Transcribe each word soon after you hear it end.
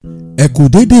ẹ kú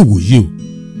déédéé wòye o.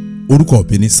 Orúkọ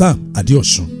mi ni Sam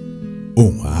Adéọ̀sùn.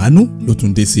 Ohùn àánú ló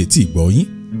tún dé sí etí ìgbọ́ yín.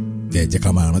 Kẹ́ ẹ jẹ́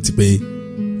ká máa rántí pé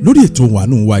lórí ètò ohùn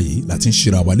àánú wa yìí la ti ń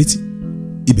ṣíra wa létí.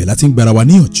 Ibẹ̀ la ti ń gbára wa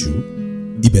níyànjú.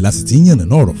 Ibẹ̀ la sì ti ń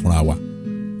yànnàná ọ̀rọ̀ fúnra wa.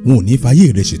 Wọn ò ní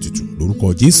fàyè rẹ̀ ṣètùtù lórúkọ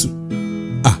Jésù.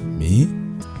 Àmín.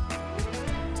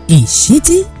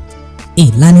 Ìṣítí,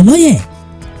 ìlanilọ́yẹ̀,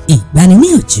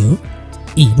 ìgbaniníyànjú,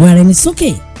 ìró ara ẹni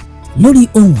sókè lórí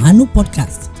ohùn àánú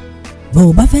podcast. Bó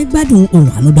o bá fẹ́ gbádùn ohùn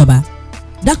àánú dọ́ba,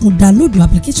 dákun download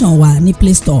application wa ní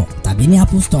Play Store tàbí ní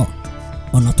Apple Store.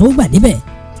 Ọ̀nà tó gbà débẹ̀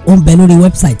ó ń bẹ lórí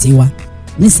wẹ́bsáìtì wa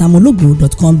ní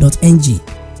samologo.com.ng.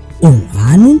 Ohùn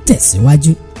àánú ń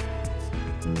tẹ̀síwájú.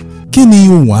 Kí ni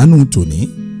ohùn àánú tòní?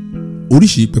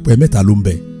 Oríṣìí pẹpẹ mẹ́ta ló ń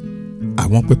bẹ.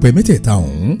 Àwọn pẹpẹ mẹ́tẹ̀ẹ̀ta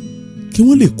ọ̀hún kí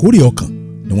wọ́n lè kórè ọkàn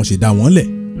ni wọ́n ṣe dá wọn lẹ̀.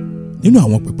 Nínú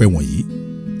àwọn pẹpẹ wọ̀nyí,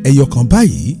 ẹyọ kan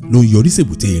báyìí ló ń yọrí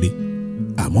sèbùté eré.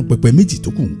 Àmọ́ pẹpẹ méjì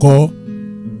tó kù ń kọ́,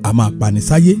 a máa pani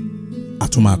sáyé, a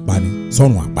tún máa pani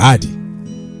sọ́run àpáàdì.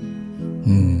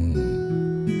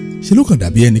 Ṣé ló kàn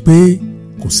dàbí ẹni pé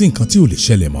kò sí nǹkan tí ò lè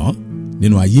ṣẹlẹ̀ mọ́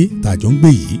nínú ayé tá a jọ ń gbé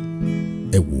yìí?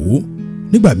 Ẹ wò ó,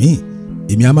 nígbà míì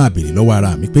èmi á máa béèrè lọ́wọ́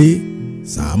ara mi pé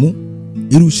Sàámú,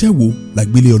 irú iṣẹ́ wo la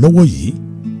gbélé ọ lọ́wọ́ yìí?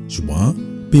 Ṣùgbọ́n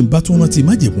bí n bá tún rántí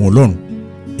májẹ̀mú Ọlọ́run,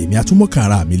 èmi á tún mọ́kàn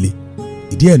ara mi le.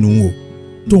 Ìdí ẹ̀ nù o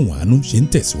tóhùn àánú ṣe ń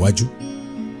tẹ̀síwájú.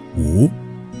 Wò ó,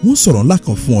 wọ́n sọ̀rọ̀ ńlá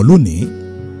kan fún ọ lónìí.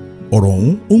 Ọ̀rọ̀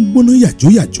ọ̀hún ó ń gbóná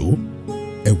yàjóyàjó.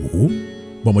 Ẹ wò ó,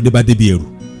 bọ́mọdé bá débi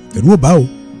ẹ̀rù ó bá o.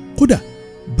 Kódà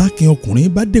bákin ọkùnrin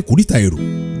bá dé kòríta ẹ̀rù,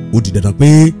 ó di dandan pé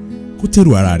kó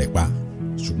tẹ̀rù ara rẹ̀ pa.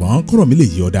 Ṣùgbọ́n kọ́rọ̀ mi lè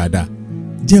yé ọ dáadáa.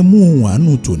 Jẹ́ mú ohùn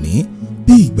àánú tòní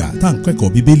bí ìgbà tá à ń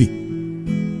kẹ́kọ̀ọ́ Bíbélì.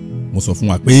 Mo sọ fún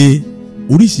wa pé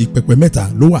oríṣìí pẹpẹ mẹ́ta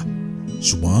ló wà.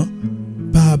 Ṣùgbọ́n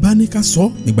bá a bá ní ká sọ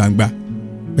ní gbangba,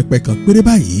 pẹpẹ kan péré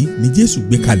báyìí ni Jésù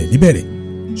gbé kalẹ̀ níbẹ̀rẹ̀.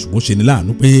 Ṣùgbọ́n ṣe ni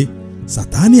láàánú pé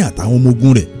Sátánì àtàwọn ọmọ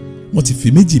ogun rẹ̀ wọ́n ti fi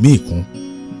méjì míì kún.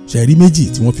 Ṣe rí méjì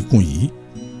tí wọ́n fi kún yìí,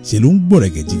 ṣe ló ń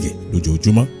gbọ̀rẹ̀gẹ̀jigẹ̀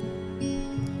lójoojúmọ́.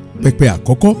 Pẹpẹ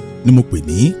àkọ́kọ́ ni mo pè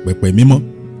ní pẹpẹ mímọ́.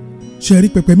 Ṣe rí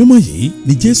pẹpẹ mímọ́ yìí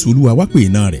ni Jésù Olúwa wá pè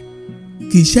iná rẹ̀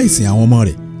kí iṣẹ́ ìsìn àwọn ọmọ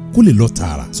rẹ̀ kó lè lọ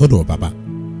tààrà sọ́dọ̀ Baba.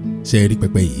 Ṣe rí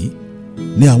pẹpẹ yìí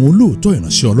ni àwọn olóòótọ́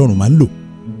ìránṣẹ́ Ọlọ́run máa ń lò.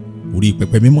 Orí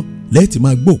pẹpẹ mímọ́ lẹ́ẹ̀tì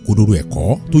máa gbọ́ òkodoro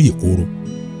ẹ̀kọ́ tó yè kooro.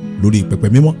 Lórí pẹpẹ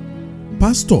mímọ́,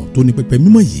 pásítọ̀ tó ní pẹpẹ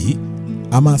mímọ́ yìí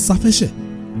a máa sáfẹ́ṣẹ̀,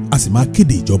 a sì máa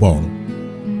kéde ìjọba ọ̀run.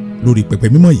 Lórí pẹpẹ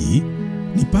mímọ́ yìí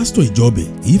ni pásítọ̀ ìjọ ọbẹ̀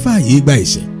kì í fààyè gba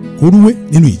ẹ̀ṣẹ̀ kó rúwé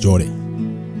nínú ìjọ rẹ̀.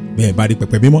 Bẹ́ẹ̀ bá rí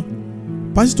pẹpẹ mímọ́,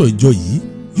 pásítọ̀ ìjọ yìí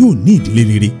yóò ní ìdílé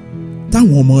rere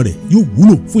táwọn ọmọ rẹ̀ yóò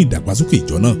wúlò fún ìdàgbàsókè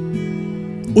ìjọ náà.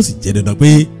 Ó sì jẹ́ dandan pé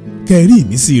kẹ́ ẹ rí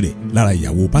ìmísí rẹ̀ lára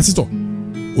ìyàwó pásítọ̀.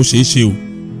 Ó ṣeé ṣe o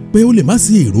pé ó lè má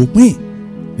sí èrò pín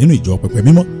nínú ìjọ pẹpẹ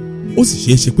mímọ́, ó sì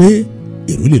ṣeé ṣe pé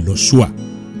èrò lè lọ ṣúà.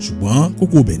 Ṣùgbọ́n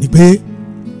kókó ibẹ̀ ni pé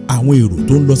àwọn èrò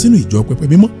tó ń lọ sínú ìjọ pẹpẹ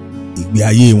mímọ́, ìgbé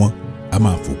ayé wọn a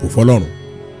máa fògo fọ́lọ́run.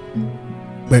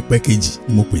 Pẹpẹ kejì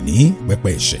ni mo pè ní pẹpẹ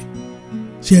ẹ̀ṣẹ̀.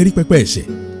 Ṣé ẹ rí pẹpẹ ẹ̀ṣẹ̀?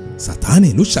 Sátánì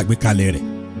ló ṣàgbékalẹ̀ rẹ̀,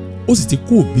 ó sì ti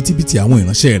kó bítíbitì àwọn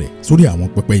ìránṣẹ́ rẹ̀ sórí àwọn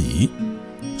pẹpẹ yìí.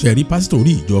 Ṣé ẹ rí pásítọ̀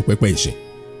orí ìjọ pẹpẹ ẹ̀ṣẹ̀?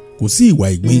 Kò sí ìwà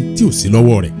ìgbín tí ò sí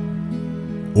lọ́wọ́ rẹ̀.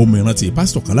 Ó mú ìrántí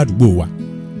pásítọ̀ kan ládùúgbò wa.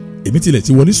 Èmi tilẹ̀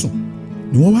ti wọlé sùn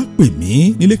ni wọ́n wá pè mí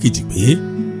nílé kejì pé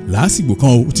làásìgbò kan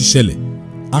ó ti ṣẹlẹ̀,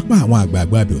 apá àwọn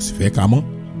àgbààgbà abẹ ò sì fẹ́ ká mọ́.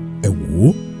 Ẹ wò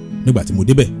ó, nígbà tí mo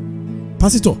débẹ̀,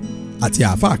 pásítọ̀ àti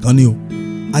àáfàá kan ni o.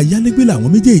 Ayálégbé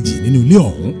làwọn méjèèjì nínú ilé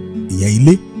ọ̀hún, ìyẹn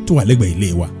ilé tó wà lẹ́gbẹ̀ẹ́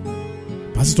ilé wa.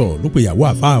 Pásítọ̀ ló pe ìyàwó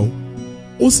àáfàá o.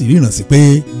 Ó sì ríran sí pé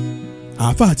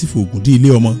àáfàá ti fòògùn dí ilé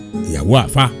ọmọ ìyàwó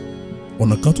àáfàá.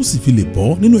 Ọ̀nà kan tó sì fi lè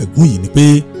bọ́ nínú ẹ̀gún yìí ni pé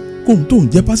kóhun tóun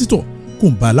jẹ́ pásítọ̀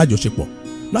kóun bá alájọṣepọ̀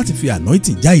láti fi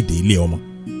anointing já ìdè ilé ọmọ,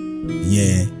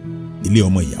 ìyẹn ilé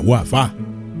ọmọ ìyàwó àáfàá.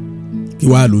 Kí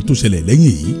wàá ló tó ṣẹlẹ̀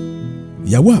lẹ́yìn èyí?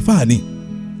 Ìyàwó àáfàá ni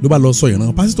ló bá lọ sọ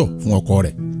ìran pásítọ̀ fún ọkọ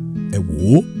rẹ̀. Ẹ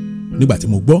wò ó, nígbà tí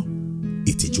mo gbọ́,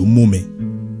 ìtìjú mú mi.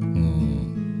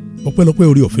 Ọpẹ́lọpẹ́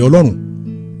orí ọ̀fẹ́ Ọlọ́run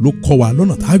ló kọ́ wa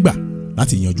lọ́nà tá a gbà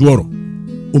láti yanjú ọ̀rọ̀.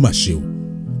 Ó mà ṣe o,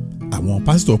 àwọn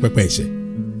pásítọ̀ pẹpẹ ẹ̀ṣẹ̀,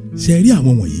 ṣe rí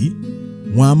àwọn wọ̀nyí,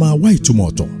 wọn a máa wá ìtumọ̀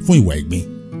ọ̀tọ̀ fún ìwà ìgbín.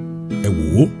 Ẹ wò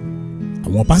ó,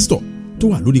 àwọn pásítọ̀ tó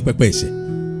wà lórí pẹpẹ ẹ̀ṣẹ̀,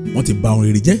 wọ́n ti bà ohun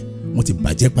rere jẹ́, wọ́n ti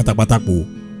bàjẹ́ pátápátá po.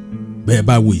 Bẹ́ẹ̀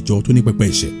bá wo ìjọ tó ní pẹpẹ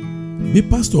ẹ̀ṣẹ̀, bí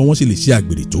pásítọ̀ wọn ṣe lè ṣe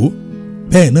àgbèrè tó,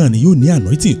 bẹ́ẹ̀ náà ni yóò ní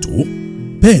anointing tó,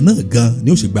 bẹ́ẹ̀ náà gan ni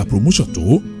ó ṣe gba promotion tó.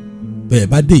 Bẹ́ẹ̀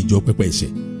bá dé ìjọ pẹpẹ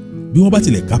ẹ̀ṣẹ̀, bí wọ́n bá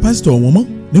tilẹ̀ ká pásítọ̀ wọn mọ́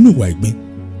nínú ìwà ìgbín,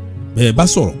 bẹ́ẹ̀ bá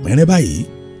sọ̀rọ̀ pẹ́rẹ́ báyìí,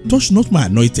 touch not my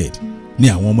anointed ni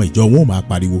àwọn ọmọ ìjọ wọn ò máa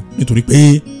pariwo, nítorí pé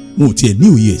wọn ò tiẹ̀ ní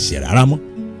òye ẹ̀ṣẹ̀ rárá mọ́.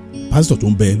 Pásítọ̀ tó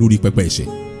ń bẹ lórí pẹpẹ ẹ̀ṣẹ̀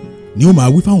ni ó máa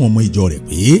wí fáwọn ọmọ ìjọ rẹ̀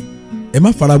pé ẹ má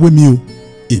farawé mi o,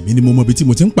 èmi ni mo mọ ibi tí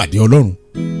mo ti ń pàdé Ọlọ́run.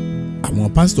 àwọn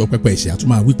pásítọ̀ pẹpẹ ẹ̀ṣẹ̀ á tún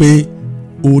máa wí pé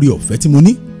oore ọ̀fẹ́ tí mo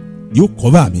ní yóò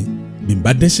cover mi bí n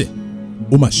bá dẹ́ṣẹ̀.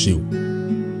 Ó mà ṣe o.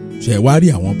 Ṣé ẹ wá rí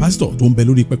àwọn pásítọ̀ tó ń bẹ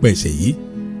lórí pẹpẹ ẹ̀ṣẹ̀ yìí,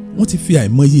 wọ́n ti fi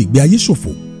àìmọye ìgbé ayé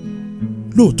ṣòfò.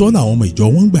 Lóòótọ́ làwọn ọmọ ìjọ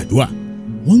wọn ń gbàdúrà,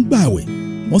 wọ́n ń gbààwẹ̀,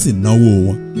 wọ́n sì náwó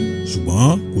wọn,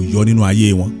 ṣùgbọ́n kò yọ nínú ayé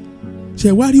wọn. Ṣé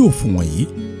ẹ wá rí òfin wọ̀nyí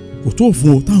kò tó òfin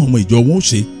o táwọn ọmọ ìjọ wọn ó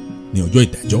ṣe ní ọjọ́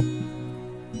ìdájọ́.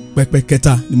 Pẹpẹ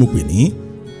kẹta ni mo pè ní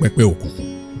pẹpẹ òkùnkùn.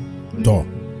 Tọ́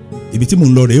ibi tí mo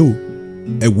ń lọ rèé o.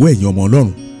 Ẹ wo ẹ̀yin ọmọ Ọlọ́run,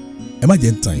 ẹ má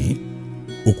jẹ́ ń tàn yín.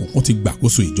 Òkùnkùn ti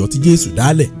gbàkóso ìjọ tí Jésù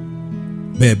dálẹ̀.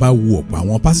 Bẹ́ẹ̀ bá wo ọ̀pọ̀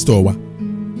àwọn pásítọ̀ wa,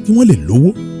 kí wọ́n lè lówó,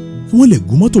 kí wọ́n lè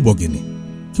gún mọ́tò bọ̀gìnì,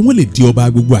 kí wọ́n lè di ọba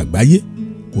gbogbo àgbáyé,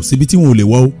 kò síbi tí wọn ò lè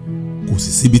wọ̀ o, kò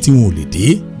sì síbi tí wọn ò lè dé,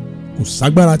 kò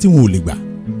ságbára tí wọn ò lè gbà,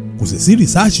 kò sì sí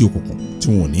rìsáàṣì òkùnkùn tí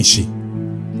wọn ò ní ṣe.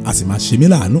 A sì máa ṣe mí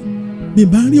láàánú bí n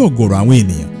bá rí ọ̀gọ̀rọ̀ àwọn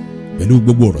ènìyàn pẹ̀lú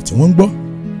gbogbo ọ̀rọ̀ tí wọ́n ń gbọ́,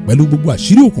 pẹ̀lú gbogbo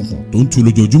àṣírí òkùnkùn tó ń tú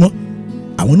lójoojúmọ́.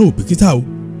 Àwọn náà ò bìkítà o,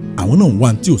 àwọn náà ń wá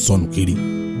tí ò sọnù kiri.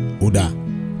 Ó dáa,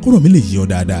 kọ́rọ̀ mi lè yí ọ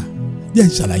dáadáa, jẹ́ n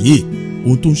ṣàlàyé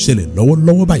ohun tó ń ṣẹlẹ̀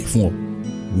lọ́wọ́lọ́wọ́ báyìí fún ọ.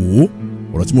 Wò ó,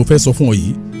 ọ̀rọ̀ tí mo fẹ́ sọ fún ọ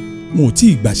yìí, mo ò tí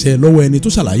ì gbàṣẹ lọ́wọ́ ẹni tó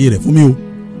ṣàlàyé rẹ̀ fún mi o,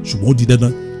 ṣùgbọ́n ó di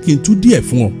dandan kí n tú díẹ̀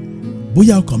fún ọ.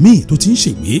 Bóyá ọkàn míì tó ti ń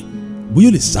ṣègbé, bóyá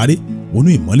ó lè sáré wọnú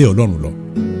ìmọ́lẹ̀ Ọlọ́run lọ.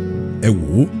 Ẹ wò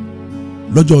ó,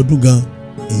 lọ́jọ́ ọdún gan,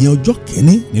 ìyẹn ọjọ́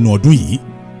kìíní nínú ọdún yìí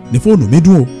ni fóònù mi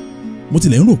dún o. Mo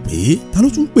tilẹ̀ ń rò pé ta ló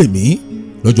tún pè mí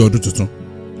lọ́jọ́ ọdún tuntun,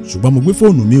 ṣùgbọ́n mo gbé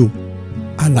fóònù mi o.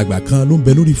 Alàgbà kan ló ń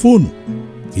bẹ lórí fóònù,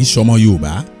 kì í ṣọmọ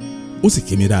Yorùbá, ó sì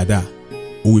kí mi dáadáa.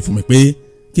 Ó wí fún mi pé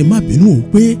kí n má bínú o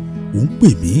pé òun pè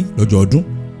mí lọ́jọ́ ọdún.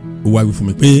 Ó wá wí fún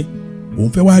mi pé òun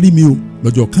fẹ́ wá rí mi o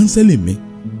lọ́jọ́ kánsẹ́lì mi.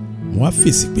 Mo wá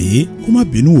fèsì pé kó má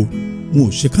bínú o, mo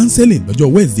ò ṣe kánsẹ́lì lọ́jọ́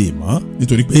Wednesday mọ́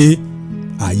nítorí pé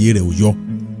ààyè rẹ̀ ò yọ,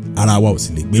 ara wa ò sì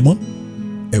lè gbé mọ́.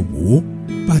 Ẹ wò ó,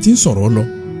 bá a ti ń sọ̀rọ̀ lọ,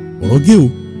 ọ̀rọ̀ gé o,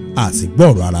 a sì gbọ́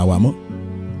ọ̀rọ̀ ara wa mọ́.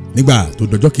 Nígbà tó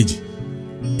dọjọ́ kejì,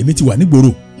 èmi ti wà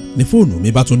nígboro ní fóònù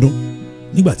mi bá tún dún.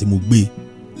 Nígbà tí mo gbé e,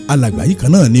 alàgbà yìí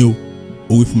kan náà ni o.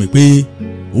 Ó wí fún mi pé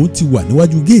òun ti wà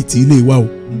níwájú géètì ilé wa o.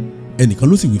 Ẹnìkan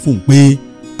ló sì wí fún un pé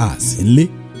a sì ń lé.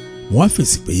 Mo wá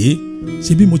fèsì pé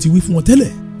ṣé bí mo ti wí fún wọn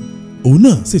tẹ́lẹ̀. Òun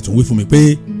náà sì tún wí fún mi pé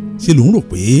ṣé lòun rò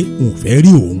pé òun fẹ́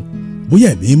rí òun, bóyá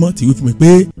ẹ̀mí mọ́ ti wí fún mi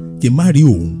pé kí n má rí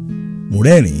òun. Mo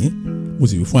rẹ́rìn-ín, mo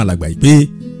sì wí fún alàgbà yìí pé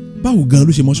báwo gan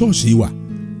ló ṣe mọ ṣọ́ọ̀ṣì wa.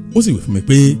 Ó sì wí fún mi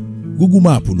pé Google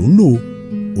Map ló ń lò.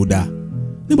 Ó dáa,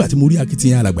 nígbà tí mo rí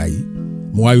akitiyan alàgbà yìí,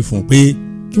 mo wá wí fún un pé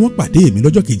kí wọ́n pàdé mi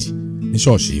lọ́jọ́ kejì ní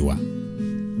ṣọ́ọ̀ṣì wa.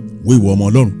 Wo ìwọ ọmọ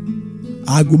Ọlọ́run,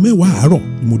 aago 10 àárọ̀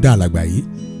ni mo dá alàgbà yìí,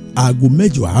 aago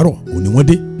 8 àárọ̀ ò ní wọ́n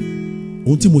dé.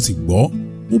 Ohun tí mo sì gbọ́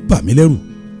ó bà mí lẹ́rù,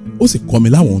 ó sì kọ́ mi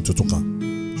láwọn ohun tuntun kan,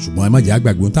 ṣùgbọ́n ẹ má jẹ́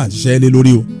àgbàgbé ohun tá à ń ṣiṣẹ́ lé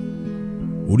lórí o.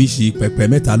 Oríṣi pẹpẹ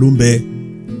mẹ́ta ló ń bẹ.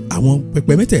 Àwọn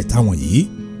pẹpẹ mẹ́tẹ̀ẹ̀ta wọ̀nyí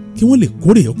kí wọ́n lè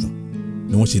kórè ọkàn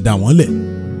ni wọ́n ṣe dá wọn lẹ̀.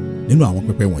 Nínú àwọn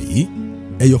pẹpẹ wọ̀nyí,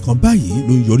 ẹyọ kan báyìí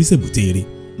ló ń yọrí sèbùté eré,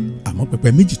 àmọ́ pẹpẹ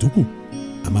méjì tó kù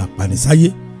a máa pani sáyé,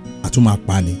 a tún máa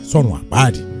pani sọ́run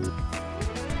àpáàdì.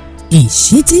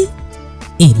 Ìṣítí,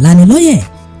 ìlanilọ́yẹ̀,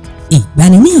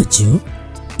 ìgbaniníyànjú,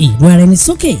 ìró ara ẹni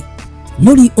sókè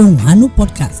lórí Ohùn Àánú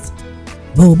podcast.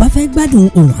 Bó o bá fẹ́ gbádùn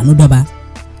Ohùn Àánú dọ́ba,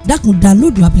 dákun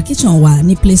download application wa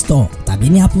ní Play Store tàbí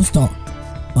ní Apple Store.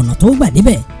 Ọ̀nà tó gbà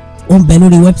débẹ̀ ó ń bẹ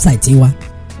lórí wẹ́bsáìtì wa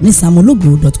ní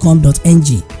samologo.com.ng.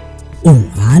 Ohùn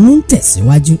Àánú ń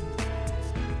tẹ̀síwájú.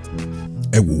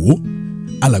 Ẹ wò ó,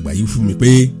 alàgbà yìí fún mi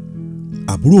pé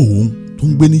àbúrò òun tó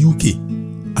ń gbé ní UK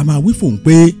a máa wí fóun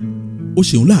pé ó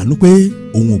ṣeun láàánú pé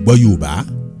òun ò gbọ́ Yorùbá,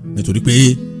 nítorí pé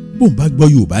bóun bá gbọ́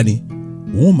Yorùbá ni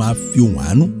òun máa fi Ohùn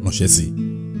Àánú ránṣẹ́ sí i.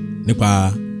 Nípa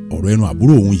ọ̀rọ̀ ẹnu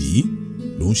àbúrò òun yìí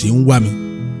lòun ṣe ń wá mi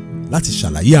láti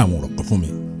ṣàlàyé àwọn ọ̀rọ̀ kan fún mi.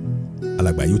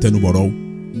 Alàgbà yìí ó tẹnu bọ̀rọ̀ o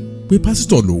pé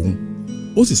pásítọ̀ lòun,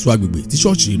 ó sì sọ agbègbè tí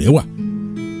ṣọ́ọ̀ṣì rẹ̀ wà.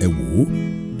 Ẹ wò ó,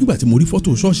 nígbà tí mo rí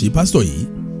fọ́tò ṣọ́ọ̀ṣì pásítọ̀ yìí,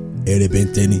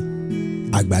 ẹ̀rẹ̀bẹ̀ntẹ́ ni,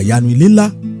 àgbàyanu ilé ńlá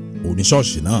òun ní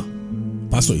ṣọ́ọ̀ṣì náà.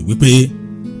 Pásítọ̀ yìí wípé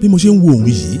bí mo ṣe ń wo òun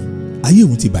yìí, ayé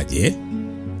òun ti bàjẹ́,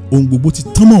 ohun gbogbo ti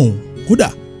tán mọ́ òun, kódà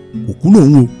òkú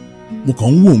lòun o, mo kàn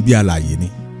ń wò òun bí alààyè ni.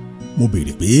 Mo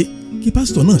béèrè pé kí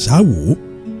pásítọ̀ náà ṣáà wò ó,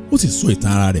 ó sì sọ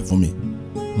ìtàn ara rẹ̀ fún mi.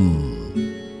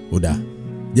 Ó dáa,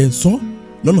 jẹ́ n sọ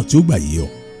lọ́nà tí ó gbà yé ọ.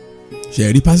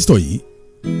 Ṣé rí pásítọ̀ yìí,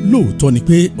 lóòótọ́ ni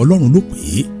pé Ọlọ́run ló pè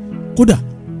é, kódà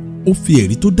ó fi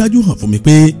ẹ̀rí tó dájú hàn fún mi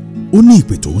pé ó ní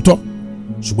ìpè tòótọ́.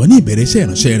 Ṣùgbọ́n ní ìbẹ̀rẹ̀ iṣẹ́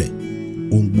ìránṣẹ́ rẹ̀,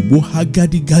 ohun gbogbo há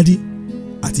gádígádí,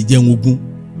 àti jẹun ogun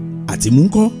àti mú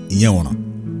ńkọ́ ìyẹn ọ̀ràn.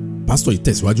 Pásítọ̀ yìí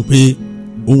tẹ̀síwájú pé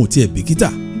òun ò tiẹ̀ bìkítà,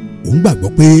 òun gbàgbọ́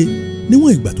pé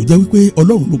níwọ̀n ìgbà tó jẹ́ wípé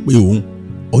Ọlọ́run ló pe òun,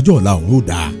 ọjọ́ ọ̀la òun yóò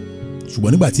dáa.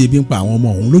 Ṣùgbọ́n nígbà tí ebi ń pa àwọn ọmọ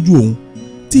òun lójú òun,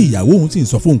 tí ìyàwó òun sì ń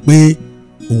sọ fóun pé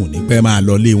òun ò ní pẹ́ máa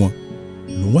lọ lé wọn,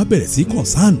 lòun wá bẹ̀rẹ̀ sí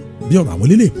kọ̀ǹsáànù bí ọ̀rọ̀ àwọn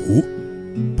eléléèbó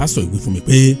pásítọ̀ ìwé fún mi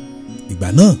pé ìgbà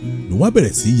náà ló wá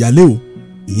bẹ̀rẹ̀ sí yálé o,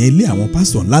 ìyẹn ilé àwọn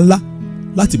pásítọ̀ ńláńlá,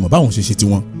 láti mọ̀ báwọn ṣe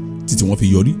tiwọn títí wọ́n fi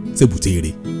yọrí sébùté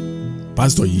ire.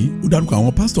 Pásítọ̀ yìí ó dárúkọ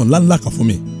àwọn pásítọ̀ ńláńlá kan fún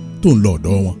mi tó ń lọ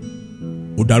ọ̀dọ̀ wọn.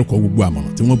 Ó dárúkọ gbogbo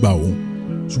àmọ̀ràn tí wọ́n gba òun,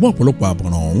 ṣùgbọ́n ọ̀pọ̀lọpọ̀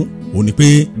àmọ̀ràn ọ̀hún òun ni pé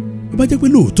ó bá jẹ́ pé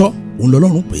lóòótọ́ òun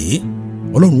lọ́lọ́run pé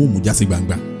Ọlọ́run ó mú jásí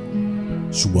gbangba.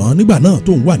 Ṣùgbọ́n nígbà náà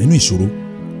tó ń wà nínú ìṣòro,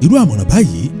 irú àmọ̀ràn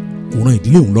báyìí kò ran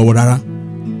ìdílé òun lọ́wọ́ rárá.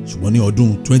 Ṣùgbọ́n ní ọdún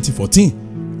 2014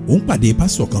 òun pàdé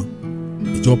pásítọ̀ kan.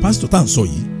 Ìjọ pásítọ̀ tá à ń sọ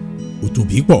yìí ó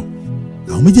tóbi pọ̀,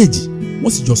 àwọn méjèèjì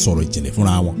wọ́n sì jọ sọ̀rọ̀ ìjìnlẹ̀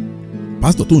fúnra wọn.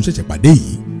 Pásítọ̀ tó ń ṣẹ̀ṣẹ̀ pàdé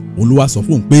yìí òun ló wá sọ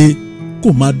fóun pé kó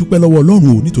máa dúpẹ́ lọ́wọ́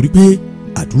Ọlọ́run o nítorí pé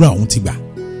àdúrà òun ti gbà.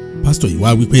 Pásítọ̀ yìí wá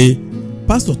wí pé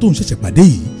pásítọ̀ tó ń ṣẹ̀ṣẹ̀ pàdé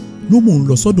yìí ló mú òun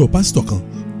lọ sọ́dọ̀ pásítọ̀ kan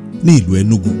ní ìlú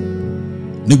Enugu.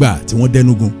 Nígbà tí wọ́n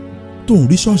dẹ́nugu tóun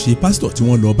rí ṣọ́ọ̀ṣì pásítọ̀ tí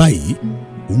wọ́n lọ báyìí,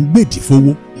 òun gbèdì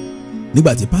fowó.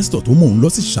 Nígbà tí pásítọ̀ tó mú òun lọ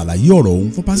sí ṣàlàyé ọ̀rọ̀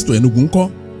òun fún pásítọ̀ Enugu ńkọ́,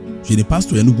 ṣe ni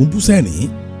pásítọ̀ Enugu bú sẹ́rìn.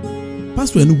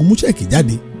 Pásítọ̀ Enugu mú ṣẹ́ẹ̀kì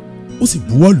jáde, ó sì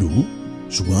buwọ́ lù ú.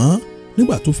 Ṣùgbọ́n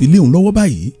nígbà tó fi lé òun lọ́wọ́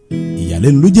báyìí,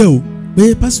 ìyàlẹ́nu ló jẹ́ o pé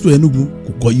pásítọ̀ Enugu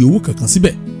kò kọ iye owó kankan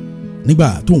síbẹ̀. Nígbà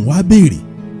tó ń wá béèrè,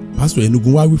 pásítọ̀ Enugu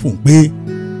wá wí fún un pé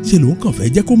ṣe lòun kàn fẹ́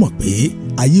jẹ́ kó mọ̀ pé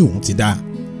ayé òun ti dáa,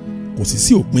 kò sì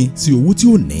sí òpin sí owó tí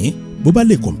ó ní bó bá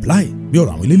lè comply bí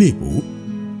ọ̀rọ̀ àwọn eléléèbó.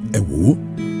 Ẹ wò ó,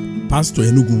 pásítọ̀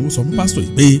Enugu sọ fún pásítọ̀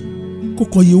yìí pé kó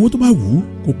kọ iye owó tó bá wù ú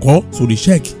kó kọ sórí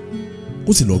ṣẹ́ẹ̀kì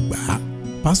kó sì lọ gbà á.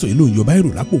 Pásítọ̀ yìí ló ń yọ báírò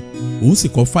lápò, òun sì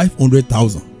kọ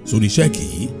 500,000 sórí ṣẹ́ẹ̀kì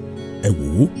yìí. Ẹ wò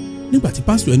ó, nígbà tí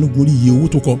pásítọ̀ Enugu rí iye owó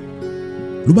tó kọ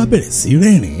ló bá bẹ̀rẹ̀ sí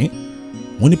rẹ́rìn-ín.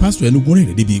 Wọ́n ní pásítọ̀ Enugu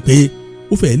rẹ́rìn débi pé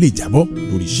ó fẹ́ lè jábọ́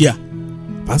lórí ṣíà.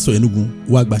 Pásítọ̀ Enugu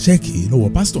wá gba ṣẹ́ẹ̀kì lọ́wọ́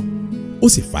pásítọ̀, ó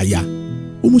sì fàya,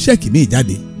 ó mú ṣẹ́ẹ̀kì míì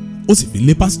jáde, ó sì fi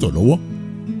lé pásítọ̀ lọ́wọ́.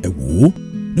 Ẹ wò ó,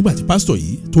 nígbà tí pásítọ̀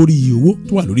yìí tó rí iye owó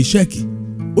tó wà lórí ṣẹ́ẹ̀kì,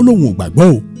 ó lóun ò gbàgbọ́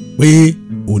o pé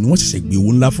òun ni wọ́n ṣẹ̀ṣẹ̀ gbé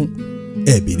owó ńlá fún.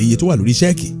 Ẹ béèrè iye tó wà lórí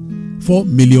ṣẹ́ẹ̀kì, 4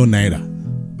 million naira.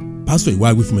 Pásítọ̀ yìí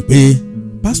wá wí fún mi pé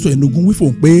pásítọ̀ Enugu wí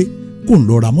fóun pé kóun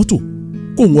lọ ra mọ́tò,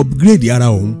 kóun upgrade ara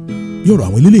òun bí ọ̀rọ̀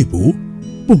àwọn eléléèbó,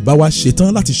 bóun bá wá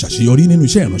ṣetán láti ṣàṣeyọrí nínú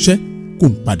iṣẹ́ ìránṣẹ́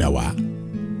kóun padà wá.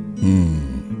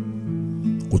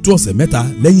 Kò tó ọ̀sẹ̀ mẹ́ta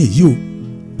lẹ́yìn èyí o,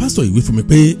 pásítọ̀ yìí wí fún mi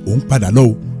pé òun padà lọ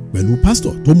o pẹ̀lú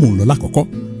pásítọ̀ tó mú un lọ lákọ̀ọ́kọ́.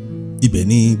 Ibẹ̀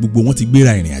ni gbogbo wọn ti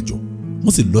gbéra ìrìn àjò,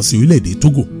 wọ́n sì lọ sí orílẹ̀-èdè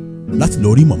Togo láti lọ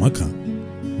rí mọ̀mọ́ kan.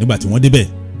 Nígbà tí wọ́n débẹ̀,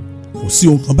 kò sí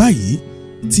ohun kan báyìí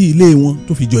tí ilé wọn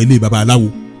tó fi jọ ilé babaláwo.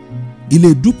 Ilé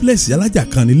duplex alájà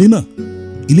kan nílé náà,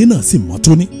 ilé náà sì mọ́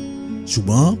tóní.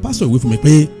 Ṣùgbọ́n pásítọ̀ ìwé fún mi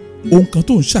pé ohun kan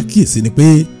tó ń ṣàkíyèsí ni pé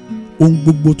ohun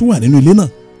gbogbo tó wà nínú ilé náà,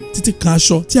 títí kan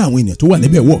aṣọ tí àwọn ènìyàn tó wà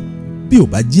níbẹ̀ wọ̀, bí ò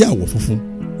bá jẹ́ àwọ̀ funfun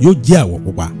yóò jẹ́ àwọ̀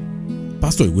pupa.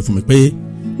 Pásítọ̀ ìwé fún mi pé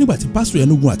nígbà tí pásítọ̀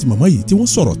Enugu àti màmá yìí tí wọ́n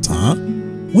sọ̀rọ̀ tán,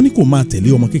 wọ́n ní kó máa tẹ̀lé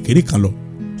ọmọ kékeré kan lọ.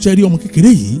 Ṣé rí ọmọ kékeré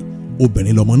yìí,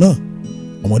 obìnrin lọmọ náà.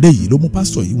 Ọmọdé yìí ló mú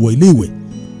pásítọ̀ yìí wọ ilé ìwẹ̀.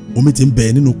 Omi ti ń bẹ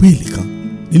nínú péèlì kan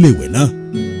nílé ìwẹ̀ náà,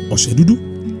 ọṣẹ dúdú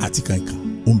àti kànkàn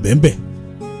ó ń bẹ ńbẹ̀.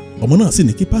 Ọmọ náà sì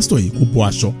ní kí pásítọ̀ yìí kó bọ́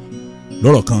aṣọ.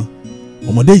 Lọ́rọ̀ kan,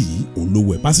 ọmọdé yìí òun ló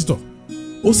wẹ̀ pásítọ̀,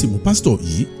 ó sì mú pásítọ̀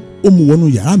yìí ó mú wọnú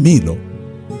yàrá míì lọ,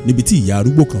 níbi tí ìyá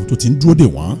arúgbó kan tó ti ń dúró dè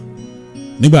wọ́n.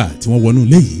 Nígbà tí wọ́n wọnú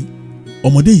ilé yìí,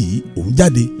 ọmọdé yìí òun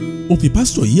jáde, ó fi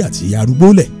pásítọ̀ yìí àti ìyá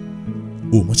arúgbó lẹ̀.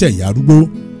 Òmọṣẹ́ ìyá arúgbó,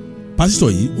 pásítọ̀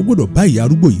yìí ó gbọ́dọ̀ bá ìyá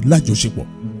arúgbó yìí lájọṣepọ̀.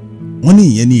 Wọ́n ní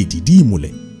ìyẹn ni èdìdí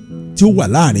ìmùlẹ̀ tí ó wà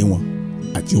láàrin wọn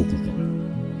àti òkùnkùn.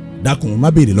 Dákun má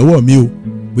béèrè lọ́wọ́ mi o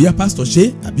bóyá pásítọ̀ ṣe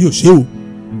àbí ò ṣe o,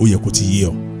 ó yẹ kó ti yé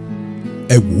ọ.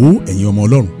 Ẹ wò ó ẹ̀yin ọmọ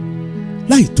Ọlọ́run,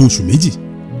 láì tó oṣù méjì,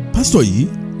 pásítọ̀ yìí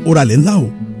ó ralẹ̀ ńlá o,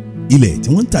 ilẹ̀ tí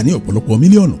wọ́n ń tà ní ọ̀pọ̀lọpọ̀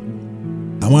mílíọ̀nù.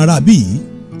 Àwọn ará bí yìí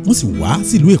wọ́n sì wá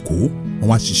sílùú Èkó, wọ́n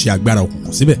wá ṣiṣẹ́ agbára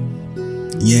òkùnkùn síbẹ̀.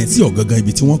 Ìyẹn sí ọ̀gangan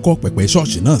ibi tí wọ́n kọ́ pẹpẹ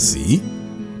ṣọ́ọ̀ṣì náà sí.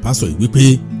 Pásítọ̀ yìí wípé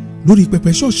lórí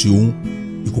pẹpẹ ṣọ́ọ̀ṣì òun,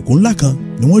 ìkòkò ńlá kan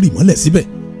ni wọ́n rì mọ́lẹ̀ síbẹ̀.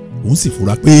 Òun sì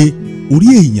fura pé orí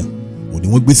èèyàn ò ní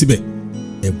wọ́n gbé síbẹ̀.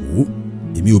 Ẹ wò ó,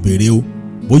 èmi ò béèrè o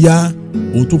bóyá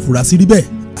ohun tó fura sí rí bẹ́ẹ̀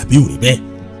àbí ò rí bẹ́ẹ̀,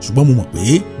 ṣùgbọ́n mo mọ̀ pé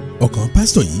ọkàn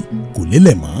pásítọ̀ yìí kò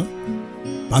lélẹ̀ mọ́.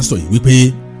 Pásítọ̀ yìí wípé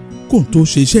kóun tó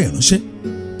ṣe iṣẹ́ ìránṣẹ́,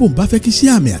 bóun bá fẹ́ kí iṣẹ́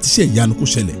àmì àti iṣẹ́ ìyanu kó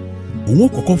ṣẹlẹ̀, òun ó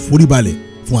kọ́kọ́ forí balẹ̀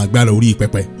fún agbára orí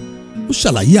pẹpẹ. Ó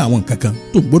ṣàlàyé àwọn nǹkan kan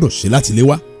tó ń gbọ́dọ̀ ṣe láti ilé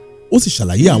wá, ó sì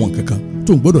ṣàlàyé àwọn nǹkan kan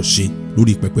tó ń gbọ́dọ̀ ṣe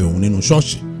lórí pẹpẹ òun nínú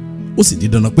ṣọ́ọ̀ṣì. Ó sì di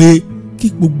dandan pé kí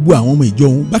gbogbo àwọn ọmọ ìjọ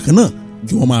òun bákan náà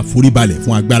kí wọ́n máa forí balẹ̀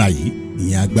fún agbára yìí,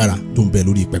 ìyẹn agbára tó ń bẹ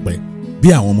lórí pẹpẹ, bí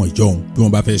àwọn ọmọ ìjọ òun bí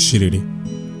wọ́n bá fẹ́ ṣe rere.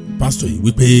 Pásítọ̀ yìí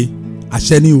wípé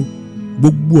àṣẹ ni o,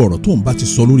 gbogbo ọ̀rọ̀ tó ń bá ti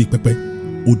sọ lórí pẹpẹ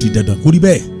ó di dandan kó rí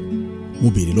bẹ́ẹ̀. Mo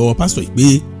béèrè lọ́wọ́ pásítọ̀ yìí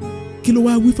pé kí ló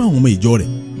wá wí fáwọn ọmọ ìjọ rẹ̀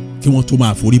kí wọ́n tó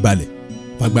máa forí balẹ̀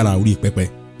fagbára orí pẹpẹ.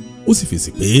 Ó sì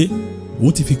fèsì pé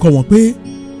òun ti fi kọ́ wọn pé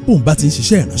bóun bá ti ń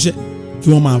ṣiṣẹ́ ìránṣẹ́ kí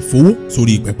wọ́n máa fowó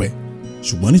sórí pẹpẹ.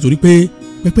 ṣùgbọ́n nítorí pé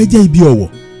pẹpẹ jẹ́ ibi ọ̀wọ̀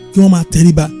kí wọ́n máa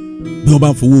tẹríba bí wọ́n bá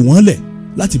ń fowó wọn lẹ̀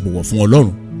láti bọ̀wọ̀ fún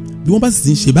Ọlọ́run bí wọ́n bá sì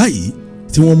ti ń ṣe báyìí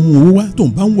tí wọ́n mú owó wá tó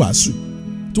ń bá ń wàásù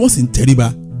tí wọ́n sì ń tẹríba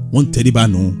wọ́n ń tẹríba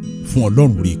nù fún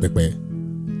Ọlọ́run orí pẹpẹ.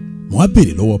 mo wá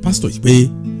béèrè lọ́wọ́ pásítọ̀ yìí pé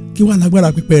kí wàá lágbára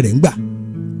pẹpẹ rẹ̀ ń gbà.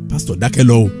 pásítọ̀ dákẹ́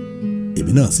lọ o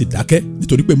èmi náà sì dákẹ́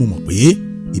nítorí pé mo mọ̀ pé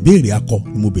ìbéèrè akọ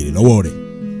ni mo béèrè lọ́wọ́ rẹ̀.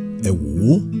 ẹ wò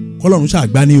ó kọ́lọ́run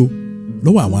ṣàgbá ní o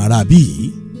lọ́wọ́ àwọn ará bí yìí.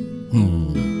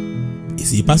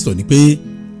 èsì pásítọ̀ ni pé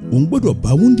òun gbọ́dọ̀ bá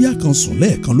wúndíá kan sùn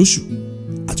lẹ́ẹ̀kan lóṣù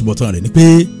àtúbọ̀tán rẹ̀ ni pé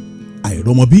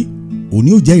àìrọ́mọbí òun ni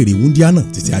ó jẹ́ èrè wúndíá náà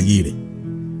títí ayé rẹ̀.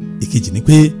 ìkejì ni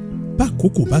pé bá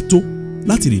àkókò bá tó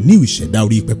láti rìn ní ìṣẹ̀dá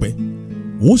orí pẹpẹ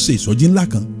òun ṣe ìsọjí ńlá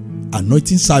kan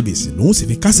anointing service lòun sì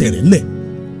fi kásẹ̀ rẹ̀ ńlẹ̀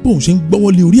bóun ṣe ń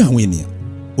gbọ́wọ́ lé orí àwọn ènìyàn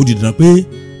ó di dandan pé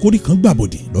kórì kan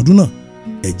gbàbọ̀dè lọ́dún náà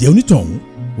ẹ̀jẹ̀ onítọ̀hún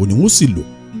òun ni wọ́n sì lò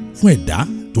fún ẹ̀dá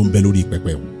tó ń bẹ lórí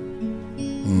pẹpẹ wọn.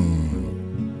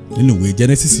 nínú ìwé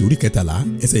Genesis orí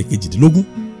 13 ẹsẹ̀ 22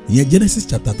 ìyẹn Genesis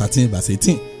chapter 13 verse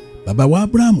 18 bàbá wa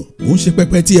Abrahamu òun ṣe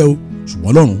pẹpẹ tiẹ̀ o ṣùgbọ́n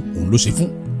Ọlọ́run òun ló ṣe fún.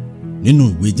 nínú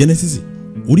ìwé Genesis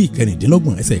orí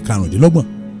 26 ẹsẹ̀ 25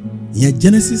 ìyẹn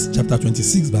Genesis chapter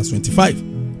 26 verse 25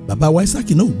 bàbá wa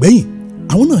Isaki náà gbẹ̀yìn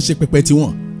àwọn náà ṣe pẹpẹ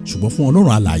tiwọn ṣùgbọ́n fún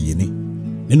Ọlọ́run alààyè ni.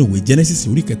 nínú ìwé Genesis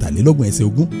orí 23 ẹsẹ̀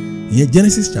 20 ìyẹn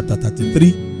Genesis chapter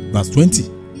 33 verse 20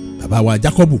 bàbá wa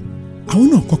Jacob àwọn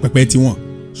náà kọ́ pẹpẹ tiwọn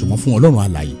ṣùgbọ́n fún Ọlọ́run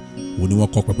alààyè wo ni wọ́n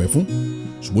kọ́ pẹpẹ fún.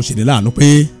 ṣùgbọ́n ṣe ni láàánú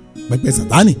pé pẹpẹ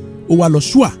Sátánì ó wá lọ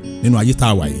ṣúà nínú ayé tá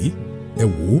a wà yìí. ẹ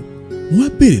wò ó wọ́n á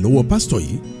béèrè lọ́wọ́ pásítọ̀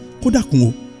yìí kó dákun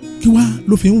o kí wá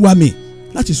ló fi ń wá mi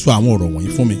láti sọ àwọn ọ̀rọ̀ wọ̀nyí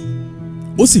fún mi.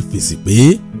 ó sì fèsì pé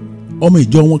ọmọ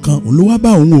ìjọ wọn kan òun ló wá bá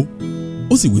òun o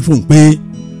ó sì wí fóun pé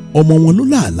ọmọ wọn ló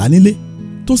láàlá nílé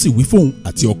tó sì wí fóun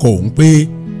àti ọkọ òun pé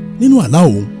nínú àlá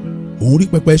òun rí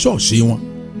pẹpẹ ṣọ́ọ̀ṣì wọn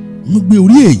wọ́n gbé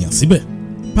orí èèyàn síbẹ̀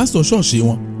pásítọ̀ ṣọ́ọ̀ṣì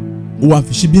wọn ó wá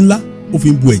fi ṣíbí ńlá ó fi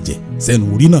ń bu ẹ̀jẹ̀ sẹ́nu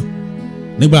orí náà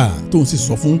nígbà tóun sì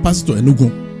sọ fún pásítọ̀ Enugu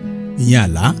ìyẹn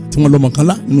àlá tí wọ́n lọ́mọ kan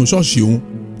lá nínú ṣọ́ọ̀ṣì òun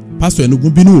pásítọ̀ Enugu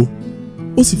bínú o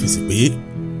ó sì fèsì pé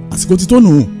àsìkò ti tó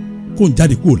nù kó ń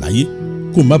jáde kúrò láyé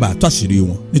kó má bàa tó àṣírí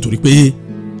wọn nítorí pé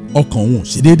ọkàn òun ò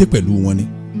ṣe déédé pẹ̀lú wọn ni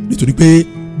nítorí pé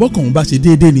bọ́kàn òun bá ṣe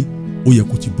déédé ni ó yẹ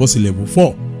kó ti bọ́ sí level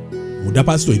 4. mo dá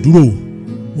pásítọ̀ ìdúró o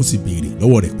mo sì béèrè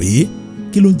lọ́wọ́ rẹ̀ pé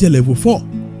kí ló ń jẹ́ level 4.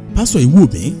 pásítọ̀ ìwò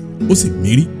mi ó sì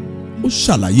mérí ó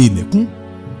ṣàlàyé ilẹ̀kùn.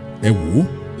 ẹ wò ó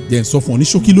jẹ́ ń sọ fún ọ ní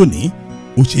ṣókí lónìí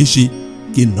ó ṣeé ṣe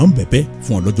kí n nà ń bẹ̀bẹ̀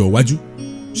fún ọ lọ́jọ́ iwájú.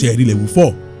 ṣe é rí level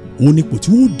 4 òun nípò tí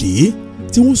wọ́n dé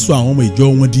tí wọ́n sọ àwọn ọmọ ìjọ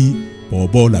wọn di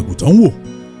bọ̀ọ̀bọ̀ làgùtàn wò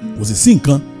kò sì sí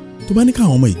nǹkan tó bá ní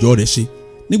káwọn ọmọ ìjọ rẹ̀ ṣe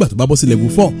nígbà tó bá bọ́ sí level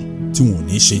 4 tí wọn ò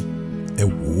ní ṣe. ẹ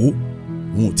wò ó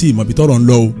wọn ò tí ì mọ ibi tọ́rọ̀ ń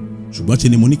lọ o ṣùgbọ́n ṣe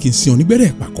ni mo ní kí n sin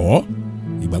onígbẹ́rẹ́ pàkọ́.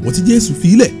 ìgbàgbọ́ tí Jésù fi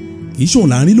ilẹ̀ kì í ṣòun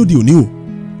láàrin lóde òní o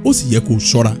ó sì yẹ kó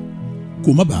ṣọ́ra kó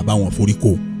má bàa bá wọn forí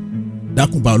kó.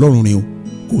 dákun bá Ọlọ́run rìn o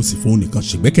kó o sì fún nìkan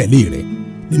ṣègbẹ́kẹ̀lé rẹ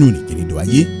nínú ìrìnkèrindò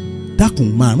ayé. dákun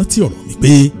máa rántí ọ̀rọ̀ mi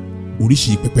pé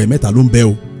oríṣi pẹpẹ mẹ́ta ló ń bẹ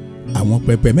o àwọn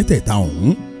pẹpẹ mẹ́tẹ̀ẹ̀ta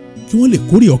ọ̀hún kí wọ́n lè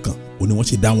kórè ọkàn ó ní wọ́n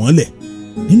ṣe dá wọn lẹ̀.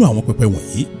 nínú àwọn pẹpẹ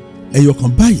wọ̀nyí ẹyọ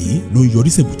kan báyìí ló ń yọrí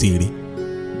sèbùté eré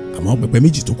àmọ́ pẹpẹ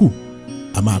méjì tó kù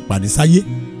a máa pani sáyé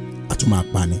a tún máa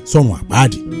pani sọ́run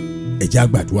àpáàdì. ẹ jẹ́ á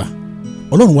gbàdúrà.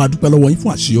 Ọlọ́run wa dúpẹ́ lọ́wọ́ yín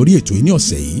fún àṣeyọrí ètò yìí ní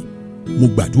ọ̀sẹ̀ yìí. mo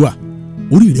gbàdúrà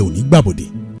orí rẹ ò ní gbàbọ̀dẹ̀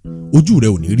ojú rẹ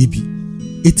ò ní ríbi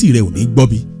etí rẹ ò ní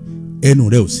gbọ́bi ẹnu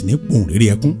rẹ ò sì ní pohùn réré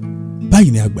ẹkún.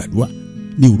 báyìí ni a gbàdúrà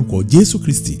ní orúkọ Jésù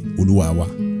Kristi Olúwa wa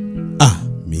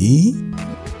àmín.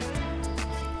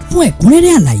 fún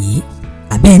ẹ̀kúnrẹ́rẹ́ àlàyé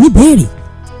àbẹ́ ẹni béèrè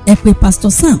ẹ pè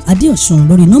Pastor Sam Adéọ̀sùn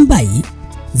lórí nọ́mbà yìí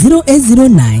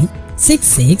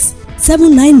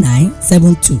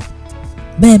 08096679972.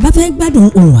 bẹ́ẹ̀ bá fẹ́ gbádùn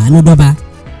ohùn àánú dọ́ba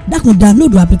dákun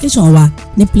download application wa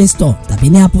ní Play Store tàbí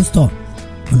ní Apple Store.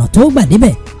 ọ̀nà tó gbà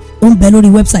débẹ̀ ó ń bẹ lórí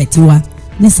wẹ́bsáìtì wa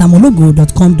ní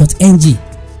samologo.com.ng.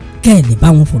 kẹ́ ẹ lè bá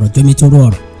wọn fọ̀rọ̀ jomitoro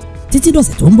ọ̀rọ̀ títí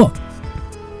dọ̀sẹ̀ tó ń bọ̀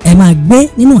ẹ máa gbé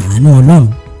nínú àánú Ọlọ́run.